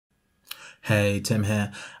Hey, Tim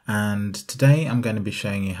here, and today I'm going to be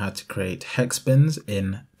showing you how to create hexbins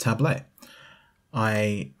in Tableau.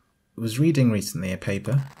 I was reading recently a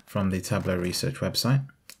paper from the Tableau research website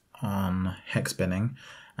on hexbinning,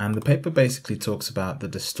 and the paper basically talks about the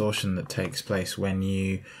distortion that takes place when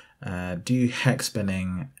you do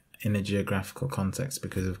hexbinning in a geographical context,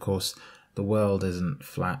 because of course the world isn't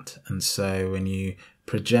flat, and so when you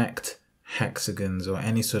project hexagons or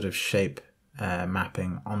any sort of shape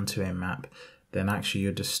mapping onto a map, then actually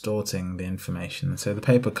you're distorting the information. So the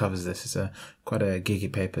paper covers this. It's quite a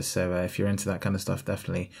geeky paper, so if you're into that kind of stuff,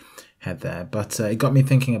 definitely head there. But it got me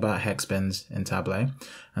thinking about hexbins in Tableau,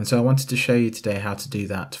 and so I wanted to show you today how to do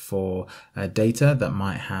that for data that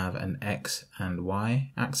might have an X and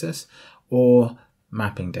Y axis, or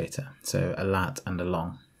mapping data, so a lat and a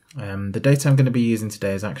long. The data I'm going to be using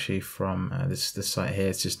today is actually from this site here.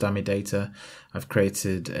 It's just dummy data. I've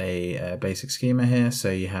created a basic schema here.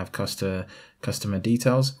 So you have customer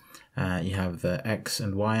details, you have the X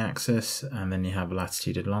and Y axis, and then you have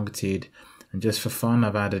latitude and longitude. And just for fun,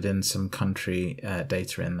 I've added in some country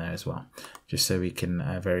data in there as well, just so we can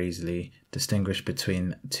very easily distinguish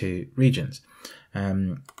between two regions.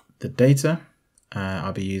 The data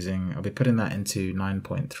I'll be putting that into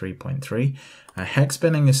 9.3.3.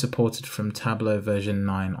 Hexbinning is supported from Tableau version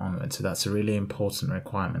 9 onwards, so that's a really important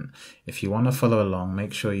requirement. If you want to follow along,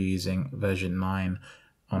 make sure you're using version 9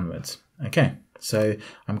 onwards. Okay, so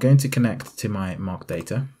I'm going to connect to my mock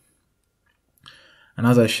data, and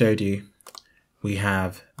as I showed you, we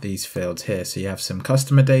have these fields here. So you have some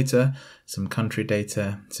customer data, some country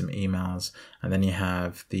data, some emails, and then you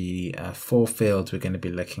have the 4 fields we're going to be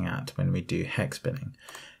looking at when we do hexbinning.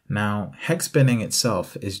 Now, hexbinning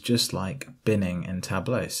itself is just like binning in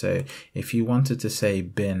Tableau. So if you wanted to say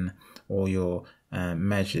bin all your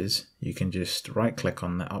measures, you can just right click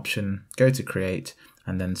on the option, go to create,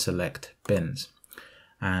 and then select bins.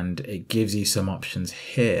 And it gives you some options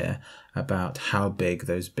here about how big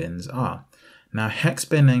those bins are. Now,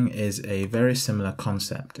 hexbinning is a very similar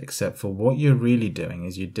concept, except for what you're really doing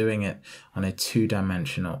is you're doing it on a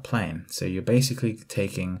 2-dimensional plane. So you're basically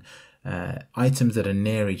taking items that are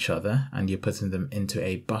near each other and you're putting them into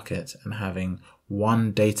a bucket and having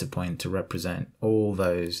one data point to represent all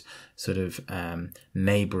those sort of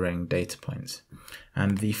neighboring data points.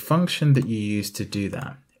 And the function that you use to do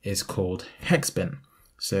that is called hexbin.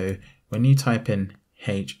 So when you type in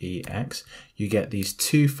hex, you get these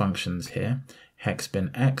 2 functions here, hexbin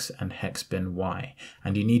x and hexbin y,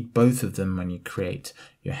 and you need both of them when you create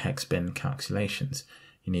your hexbin calculations.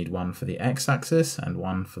 You need one for the x-axis and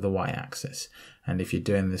one for the y-axis, and if you're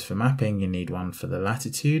doing this for mapping, you need one for the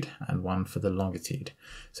latitude and one for the longitude.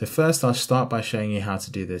 So first I'll start by showing you how to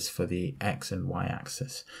do this for the x and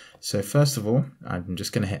y-axis. So first of all, I'm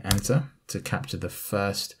just going to hit enter to capture the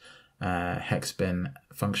first hexbin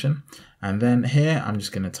function, and then here I'm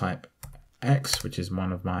just going to type x, which is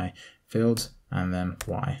one of my fields, and then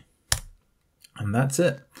y, and that's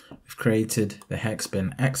it. We've created the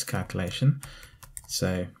hexbin x calculation.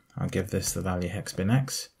 So I'll give this the value hexbin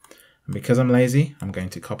x, and because I'm lazy, I'm going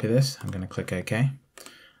to copy this. I'm going to click OK.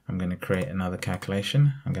 I'm going to create another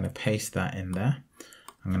calculation. I'm going to paste that in there.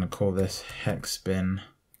 I'm going to call this hexbin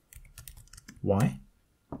y.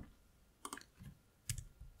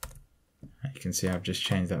 You can see I've just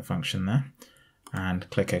changed that function there, and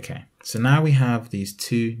click OK. So now we have these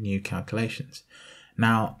 2 new calculations.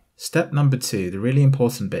 Now, step number 2, the really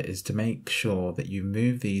important bit, is to make sure that you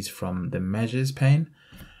move these from the measures pane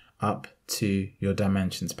up to your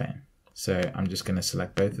dimensions pane. So I'm just going to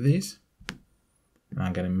select both of these, and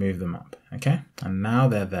I'm going to move them up. Okay, and now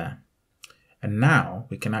they're there. And now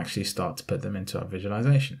we can actually start to put them into our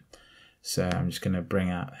visualization. So I'm just going to bring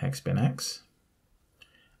out hexbin x,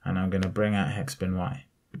 and I'm going to bring out hexbin y.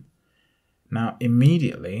 Now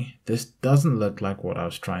immediately this doesn't look like what I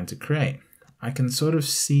was trying to create. I can sort of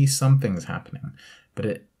see some things happening,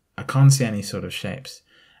 but I can't see any sort of shapes.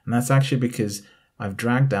 And that's actually because I've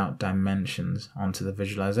dragged out dimensions onto the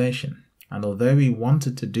visualization. And although we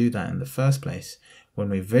wanted to do that in the first place, when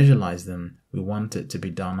we visualize them, we want it to be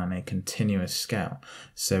done on a continuous scale.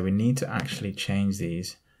 So we need to actually change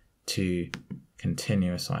these to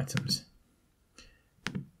continuous items.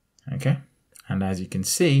 Okay, and as you can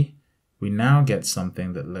see, we now get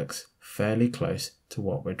something that looks fairly close to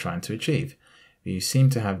what we're trying to achieve. You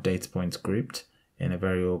seem to have data points grouped in a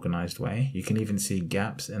very organized way. You can even see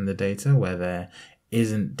gaps in the data where there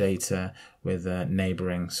isn't data with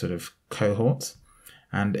neighboring sort of cohorts.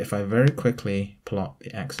 And if I very quickly plot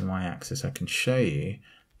the x and y axis, I can show you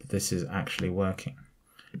that this is actually working.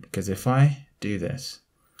 Because if I do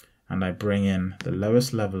and I bring in the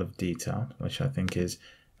lowest level of detail, which I think is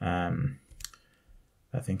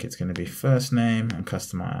I think it's going to be first name and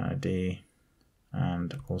customer ID,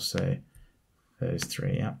 and also those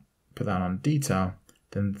three. Yeah, put that on detail.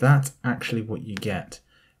 Then that's actually what you get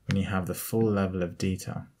when you have the full level of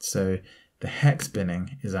detail. So the hex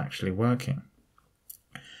binning is actually working.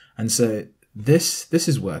 And so this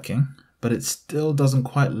is working, but it still doesn't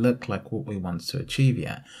quite look like what we want to achieve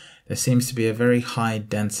yet. There seems to be a very high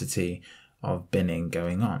density of binning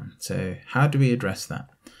going on. So how do we address that?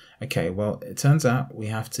 Okay, well, it turns out we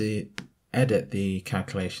have to edit the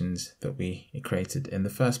calculations that we created in the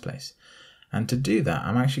first place. And to do that,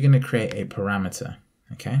 I'm actually going to create a parameter.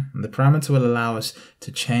 Okay, and the parameter will allow us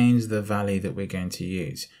to change the value that we're going to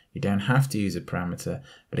use. You don't have to use a parameter,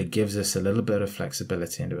 but it gives us a little bit of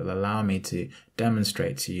flexibility, and it will allow me to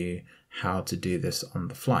demonstrate to you how to do this on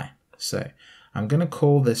the fly. So I'm going to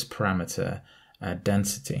call this parameter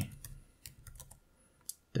density.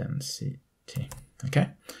 Okay,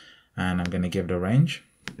 and I'm going to give it a range.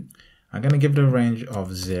 I'm going to give it a range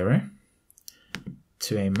of 0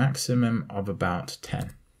 to a maximum of about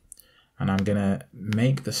 10. And I'm going to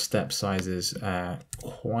make the step sizes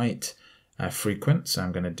quite frequent. So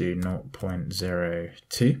I'm going to do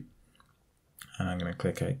 0.02. And I'm going to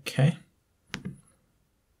click OK.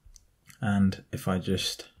 And if I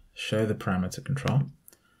just show the parameter control,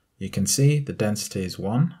 you can see the density is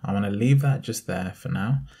 1. I want to leave that just there for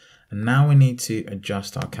now. And now we need to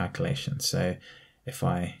adjust our calculation. So if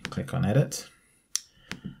I click on Edit,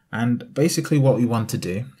 and basically what we want to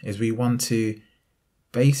do is we want to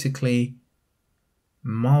basically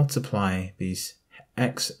multiply these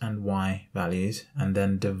x and y values and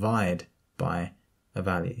then divide by a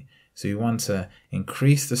value. So we want to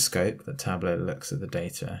increase the scope that Tableau looks at the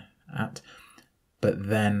data at, but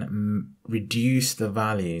then reduce the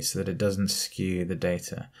value so that it doesn't skew the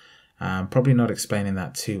data. Probably not explaining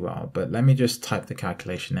that too well, but let me just type the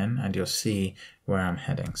calculation in and you'll see where I'm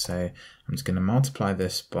heading. So I'm just going to multiply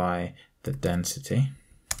this by the density.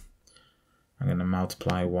 I'm going to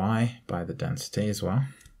multiply y by the density as well.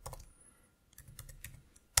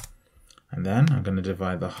 And then I'm going to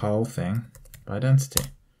divide the whole thing by density.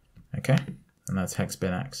 Okay, and that's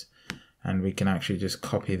hexbin x. And we can actually just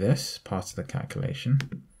copy this part of the calculation.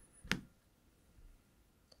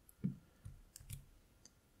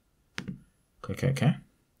 Click OK.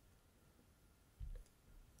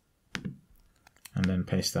 And then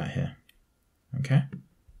paste that here. Okay.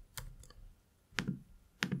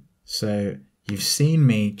 So you've seen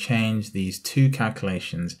me change these two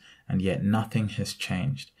calculations and yet nothing has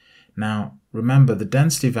changed. Now remember, the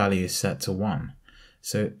density value is set to 1.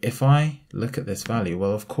 So if I look at this value,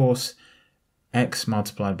 well, of course, x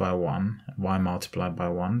multiplied by 1, y multiplied by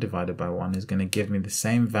 1 divided by 1 is going to give me the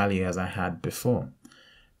same value as I had before.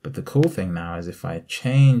 But the cool thing now is if I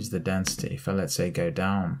change the density, if I let's say go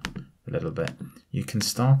down a little bit, you can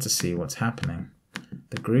start to see what's happening.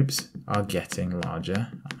 The groups are getting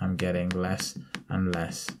larger. I'm getting less and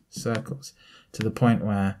less circles, to the point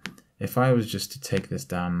where if I was just to take this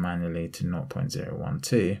down manually to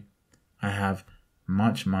 0.012, I have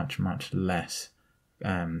much less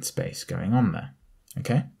space going on there.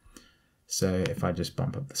 Okay, so if I just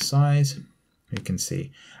bump up the size, you can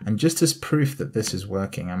see. And just as proof that this is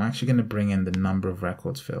working, I'm actually going to bring in the number of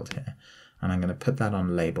records filled here, and I'm going to put that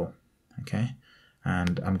on label. Okay,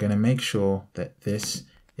 and I'm going to make sure that this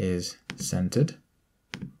is centered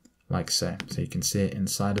like so. So you can see it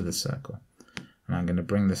inside of the circle. And I'm going to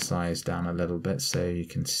bring the size down a little bit so you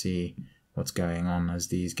can see what's going on as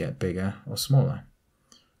these get bigger or smaller.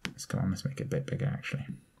 Let's go on, let's make it a bit bigger actually.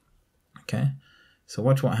 Okay, so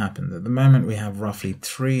watch what happens. At the moment we have roughly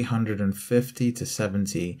 350 to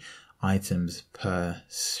 70 items per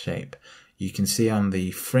shape. You can see on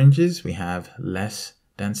the fringes we have less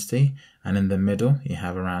density, and in the middle you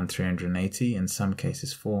have around 380, in some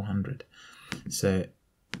cases 400. So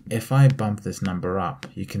if I bump this number up,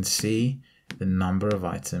 you can see the number of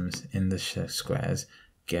items in the squares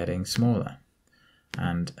getting smaller.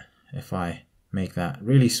 And if I make that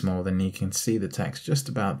really small, then you can see the text just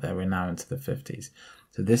about there. We're now into the 50s.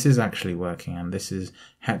 So this is actually working, and this is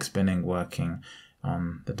hex binning working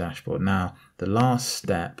on the dashboard. Now, the last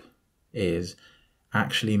step is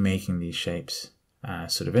actually making these shapes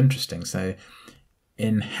sort of interesting. So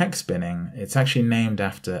in hex binning, it's actually named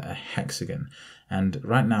after a hexagon. And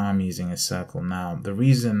right now I'm using a circle. Now, the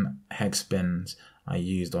reason hex bins are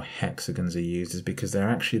used, or hexagons are used, is because they're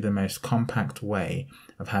actually the most compact way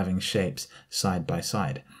of having shapes side by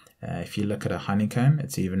side. If you look at a honeycomb,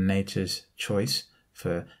 it's even nature's choice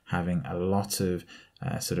for having a lot of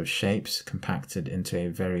sort of shapes compacted into a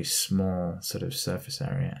very small sort of surface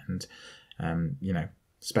area and, you know,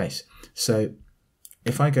 space. So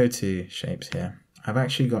if I go to shapes here, I've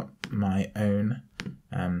actually got my own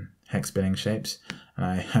hex binning shapes, and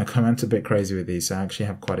I went a bit crazy with these, so I actually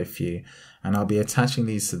have quite a few, and I'll be attaching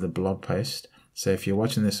these to the blog post. So if you're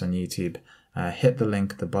watching this on YouTube, hit the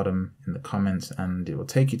link at the bottom in the comments and it will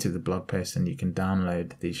take you to the blog post and you can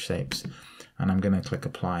download these shapes. And I'm going to click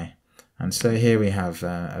apply. And so here we have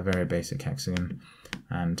a very basic hexagon,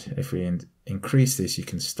 and if we increase this, you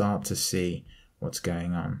can start to see what's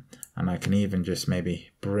going on. And I can even just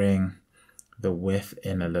maybe bring the width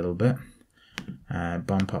in a little bit,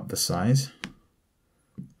 bump up the size,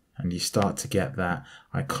 and you start to get that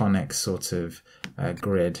iconic sort of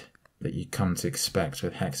grid that you come to expect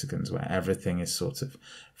with hexagons, where everything is sort of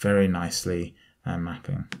very nicely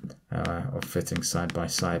mapping or fitting side by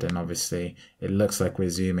side, and obviously it looks like we're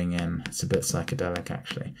zooming in. It's a bit psychedelic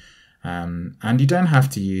actually. And you don't have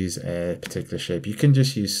to use a particular shape, you can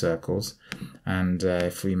just use circles, and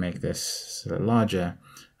if we make this sort of larger,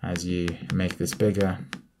 as you make this bigger,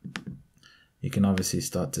 you can obviously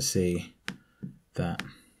start to see that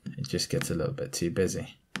it just gets a little bit too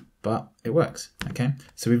busy. But it works, okay?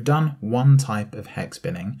 So we've done one type of hex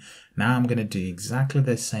binning. Now I'm going to do exactly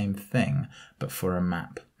the same thing, but for a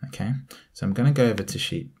map, okay? So I'm going to go over to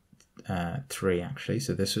sheet 3 actually.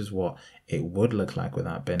 So this is what it would look like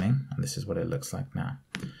without binning, and this is what it looks like now.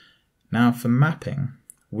 Now for mapping,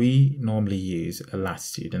 we normally use a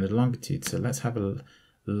latitude and a longitude. So let's have a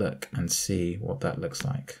look and see what that looks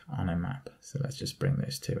like on a map. So let's just bring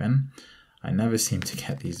those two in. I never seem to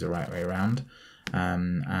get these the right way around.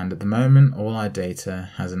 And at the moment, all our data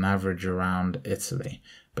has an average around Italy.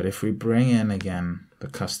 But if we bring in again the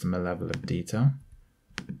customer level of detail,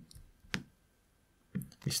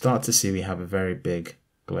 we start to see we have a very big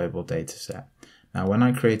global data set. Now, when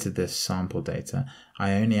I created this sample data,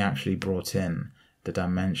 I only actually brought in the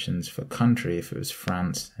dimensions for country if it was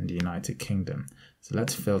France and the United Kingdom. So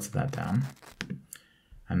let's filter that down.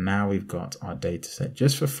 And now we've got our data set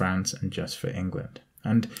just for France and just for England.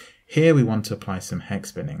 And here we want to apply some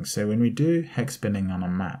hex binning. So when we do hex binning on a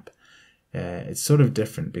map, it's sort of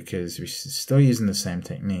different because we're still using the same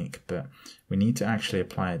technique, but we need to actually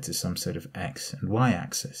apply it to some sort of X and Y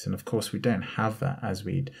axis. And of course, we don't have that as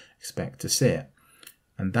we'd expect to see it.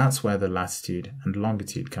 And that's where the latitude and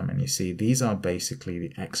longitude come in. You see, these are basically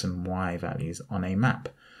the X and Y values on a map.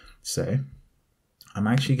 So I'm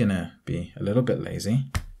actually going to be a little bit lazy,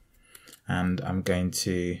 and I'm going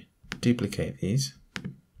to duplicate these.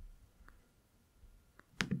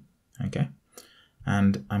 Okay,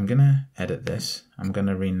 and I'm going to edit this. I'm going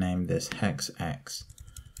to rename this hex X,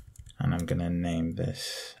 and I'm going to name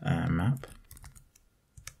this map.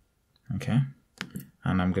 Okay,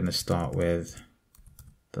 and I'm going to start with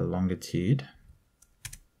the longitude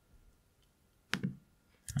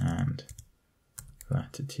and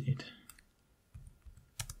latitude.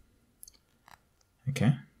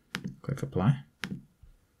 Okay, click apply,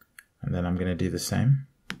 and then I'm going to do the same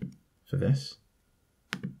for this.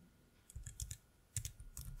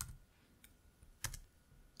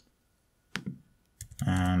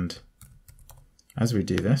 And as we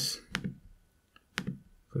do this,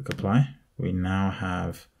 click apply, we now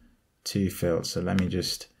have two fields. So let me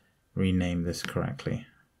just rename this correctly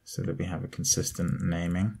so that we have a consistent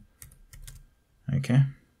naming. Okay,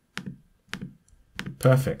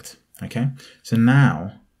 perfect. Okay, so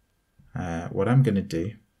now what I'm going to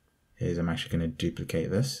do is I'm actually going to duplicate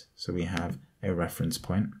this so we have a reference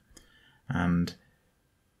point. And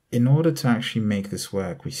in order to actually make this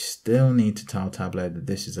work, we still need to tell Tableau that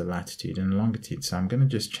this is a latitude and a longitude. So I'm going to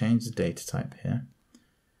just change the data type here,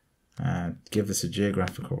 give this a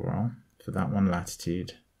geographical role. For that one,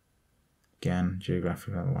 latitude. Again,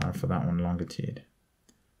 geographical role. For that one, longitude.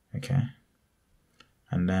 Okay.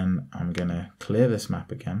 And then I'm going to clear this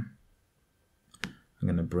map again. I'm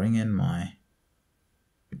going to bring in my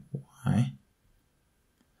Y,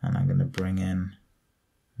 and I'm going to bring in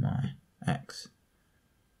my X.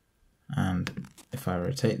 And if I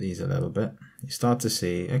rotate these a little bit, you start to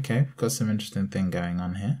see, okay, we've got some interesting thing going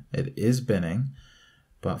on here. It is binning,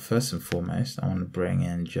 but first and foremost, I want to bring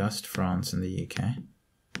in just France and the UK.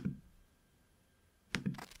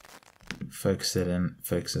 Focus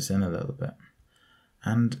us in a little bit.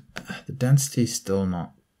 And the density is still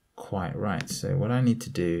not quite right. So what I need to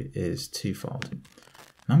do is twofold.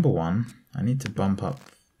 Number one, I need to bump up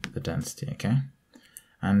the density, okay?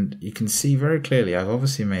 And you can see very clearly I've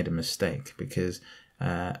obviously made a mistake because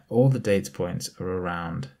all the data points are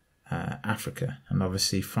around Africa, and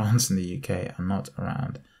obviously France and the UK are not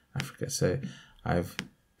around Africa. So I've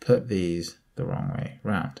put these the wrong way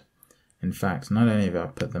round. In fact, not only have I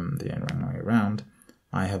put them the wrong way around,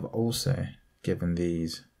 I have also given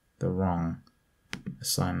these the wrong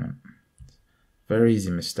assignment. Very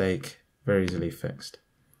easy mistake, very easily fixed.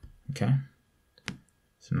 Okay,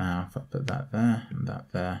 so now if I put that there and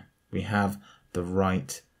that there, we have the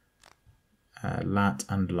right lat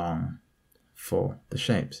and long for the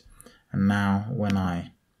shapes. And now when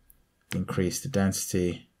I increase the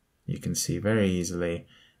density, you can see very easily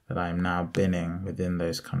that I'm now binning within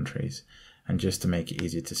those countries. And just to make it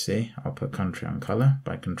easier to see, I'll put country on color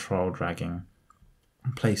by control dragging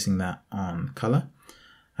and placing that on color.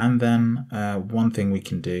 And then one thing we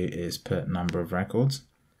can do is put number of records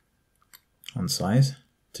on size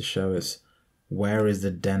to show us where is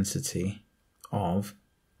the density of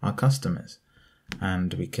our customers.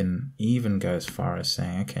 And we can even go as far as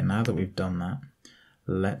saying, okay, now that we've done that,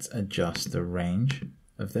 let's adjust the range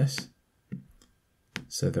of this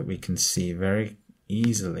so that we can see very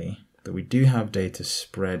easily that we do have data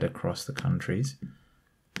spread across the countries,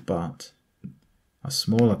 but our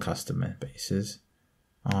smaller customer bases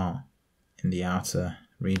are in the outer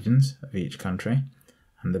regions of each country,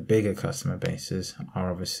 and the bigger customer bases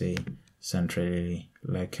are obviously centrally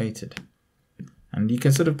located. And you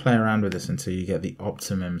can sort of play around with this until you get the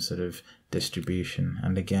optimum sort of distribution.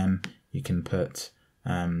 And again, you can put,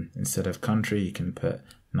 instead of country, you can put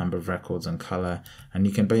number of records and color, and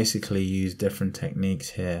you can basically use different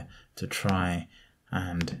techniques here to try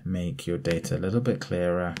and make your data a little bit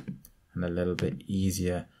clearer and a little bit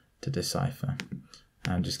easier to decipher.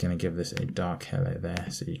 I'm just going to give this a dark yellow there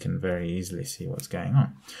so you can very easily see what's going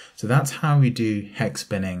on. So that's how we do hex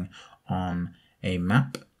binning on a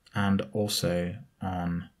map and also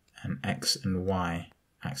on an X and Y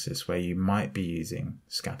axis where you might be using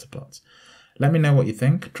scatter plots. Let me know what you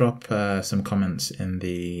think. Drop some comments in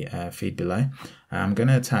the feed below. I'm going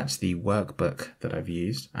to attach the workbook that I've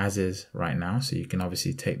used as is right now, so you can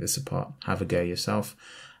obviously take this apart, have a go yourself.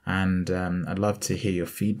 And I'd love to hear your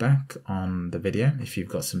feedback on the video. If you've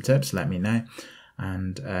got some tips, let me know.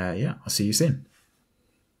 And yeah, I'll see you soon.